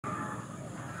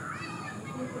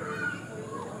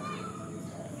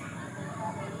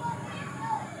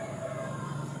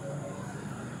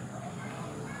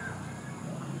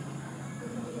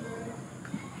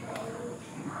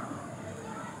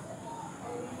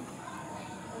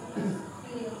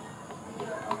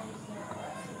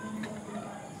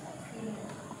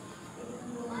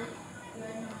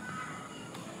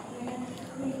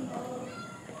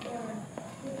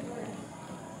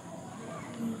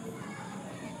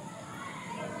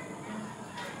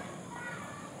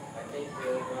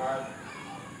God,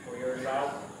 for your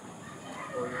love,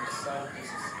 for your Son,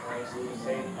 Jesus Christ, who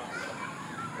saved us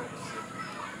from sin.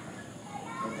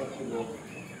 And thank you, Lord,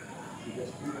 because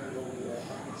even though we are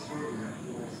not serving,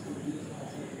 you are still using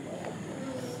us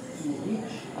to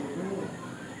reach the world.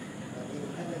 And in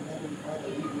heaven, Heavenly Father,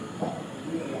 we will not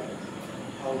realize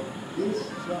how this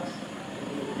trust that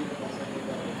you have given us, Heavenly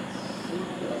Father,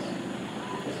 saved us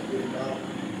because of your love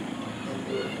and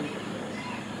your faithfulness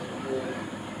and your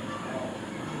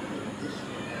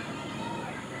unconditional love.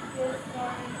 Yes,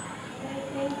 Lord. And I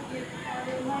thank you for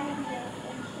reminding us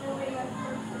and showing us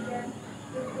once again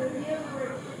that the real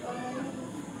work is already.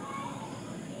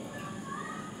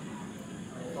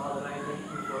 Father, I thank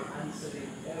you for answering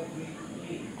every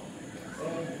plea,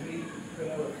 every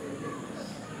prayer of forgiveness.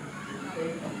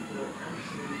 Thank you for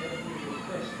answering every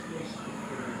request placed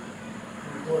before you.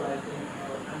 And Lord, I thank you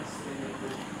for answering it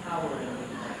with power and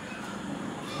with might.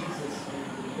 Jesus, we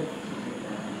lift you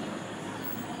now.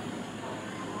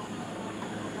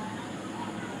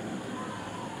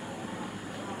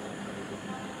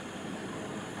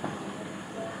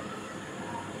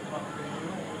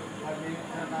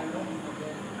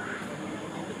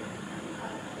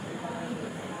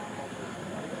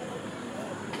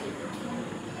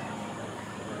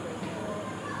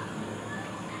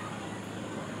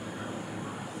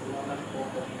 Salamat po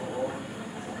Panginoon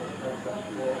sa pagkakas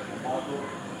po bago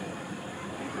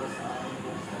dito sa aming po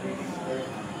sarili ko.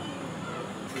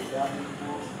 Sigamin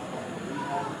po sa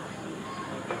pagkakalihan at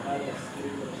pagkakaya sa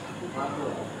Espiritu sa bago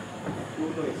at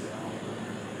tuloy sa amin.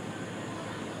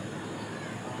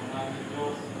 Ang aming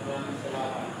Diyos, maraming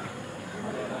salamat.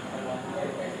 Malagang kalangay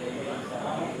kay Egan sa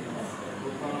amin.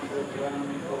 Upang program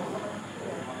nito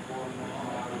magpuan ng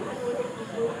mga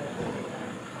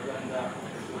maganda kung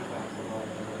isuka sa mga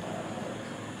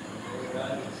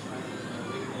God is mighty in your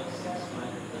weakness, is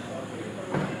mighty in your faith.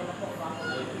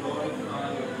 I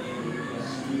glorify your name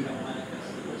because you have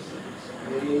manifested yourself.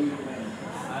 Amen.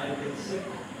 I have been sick.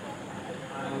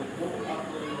 I will walk up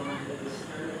to you under the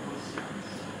spirit of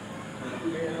sickness. My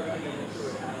prayer is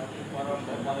para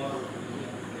sa power of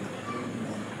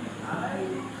I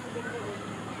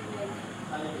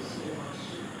am so much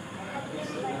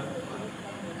blessed to have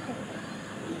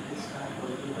in this time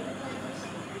for you and my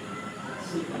master.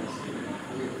 Sickness will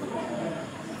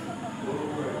your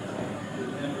word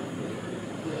will never fail.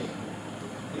 Pray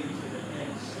into the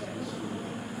hands of this world.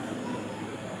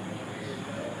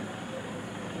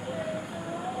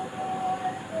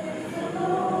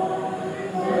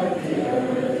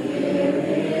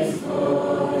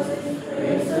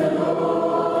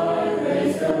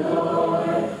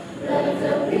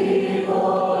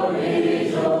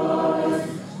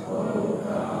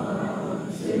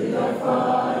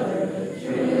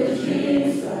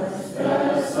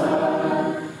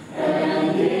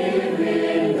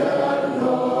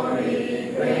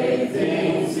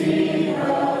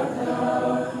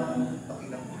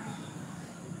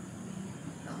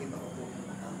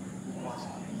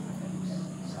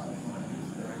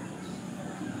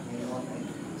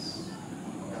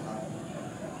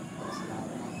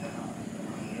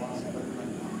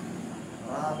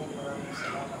 Maraming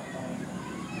salamat sa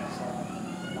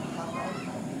lahat ng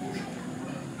mga videos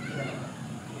na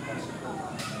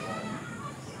pinasuportahan ngayon.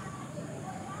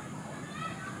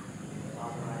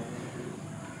 Father, I thank you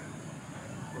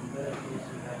for miracles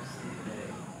we have seen today.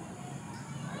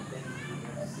 I thank you we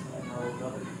have seen our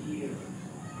brother here.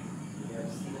 We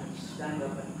have seen him stand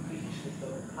up and preach with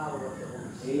the power of the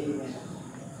Holy Spirit. Amen.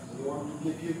 We want to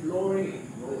give you glory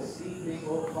this evening,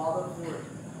 oh Father, for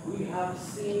we have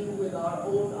seen with our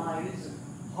own eyes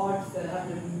hearts that have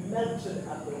been melted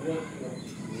at the working of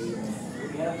Jesus.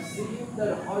 We have seen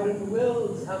that hardened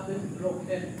wills have been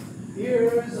broken,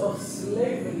 years of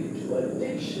slavery to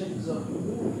addictions of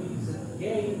movies and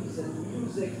games and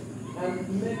music and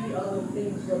many other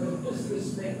things, whether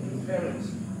disrespecting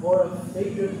parents or a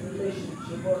favored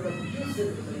relationship or an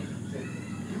abusive relationship.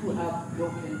 You have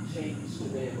broken chains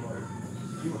today, Lord.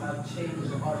 You have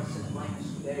changed hearts and minds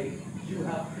today. You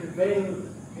have prevailed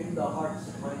in the hearts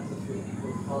and minds of your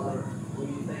people, Father. We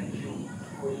thank you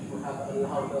for you have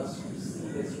allowed us to see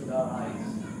this with our eyes.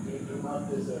 We do not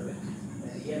deserve it.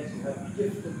 And yet you have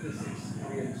gifted this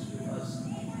experience to us.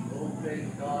 Oh,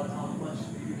 great God, how much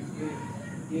do you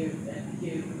give, and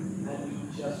you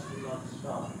just do not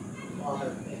stop. Father,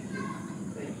 thank you.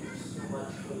 Thank you so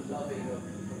much for loving your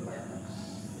people like us.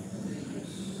 Thank you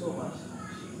so much in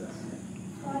Jesus' name.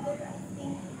 Father, I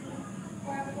thank you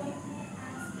for appointing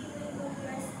us even though we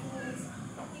are sinners.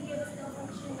 You give us the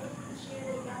opportunity to share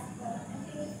the gospel and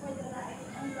thank you for the life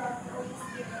and love you always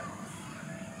give us.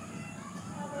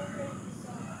 Father, thank you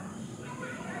so much.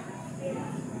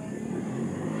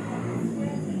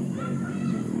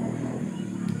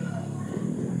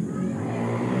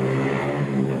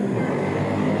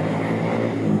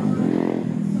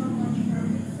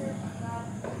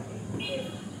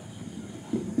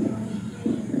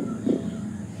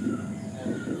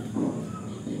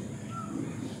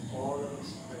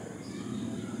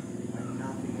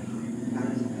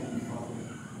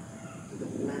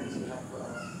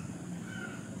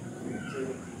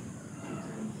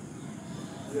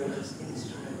 we are just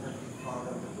instruments of the Father,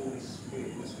 of the Holy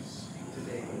Spirit, as we speak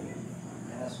today,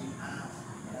 and as we ask,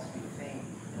 and as we think,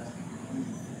 and as we believe.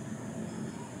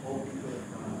 All people of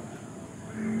God,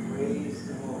 praise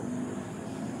the Lord,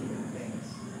 give Him thanks.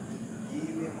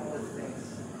 Give Him all the thanks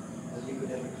that you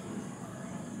could ever do.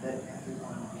 Let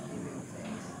everyone give Him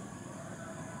thanks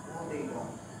all day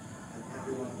long. Let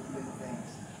everyone give Him thanks,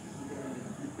 even in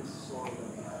the deepest sorrow that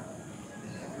we have.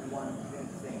 Let everyone give Him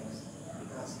thanks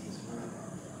because He is worthy.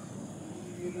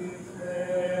 Give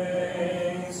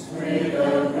thanks with a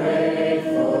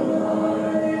grateful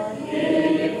heart.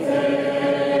 Give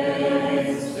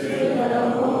thanks to the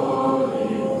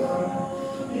Holy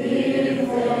One. Give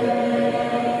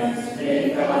thanks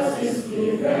because He's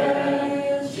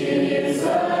given Jesus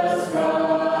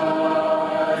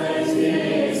Christ,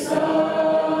 His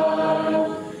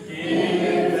Son.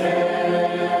 Give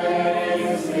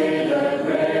thanks with a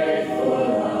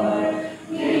grateful heart.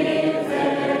 Give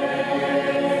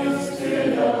thanks to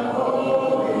the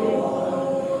Holy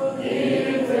One.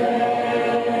 Give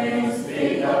thanks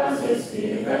because He's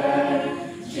given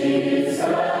Jesus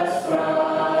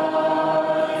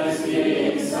Christ,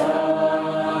 His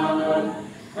Son.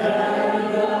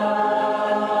 And let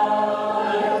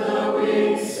the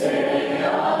weak say, I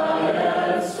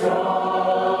am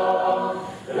strong.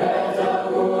 Let the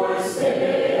poor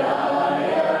say, I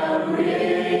am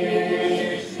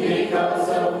rich, because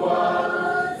of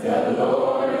what the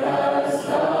Lord has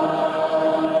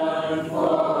done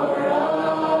for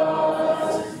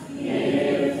us.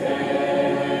 Give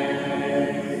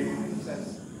thanks. It says,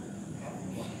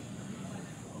 everyone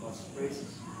must praise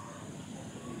His name.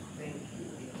 We thank you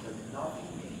in the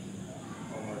loving name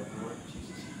of our Lord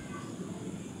Jesus Christ.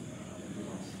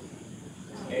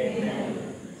 Amen.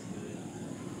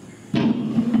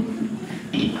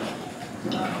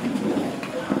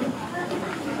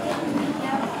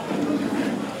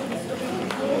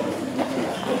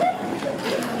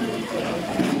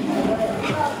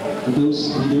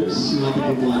 Those leaders,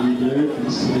 mga group leader,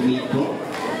 please remain po.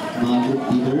 Mga group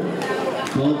leader,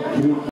 God group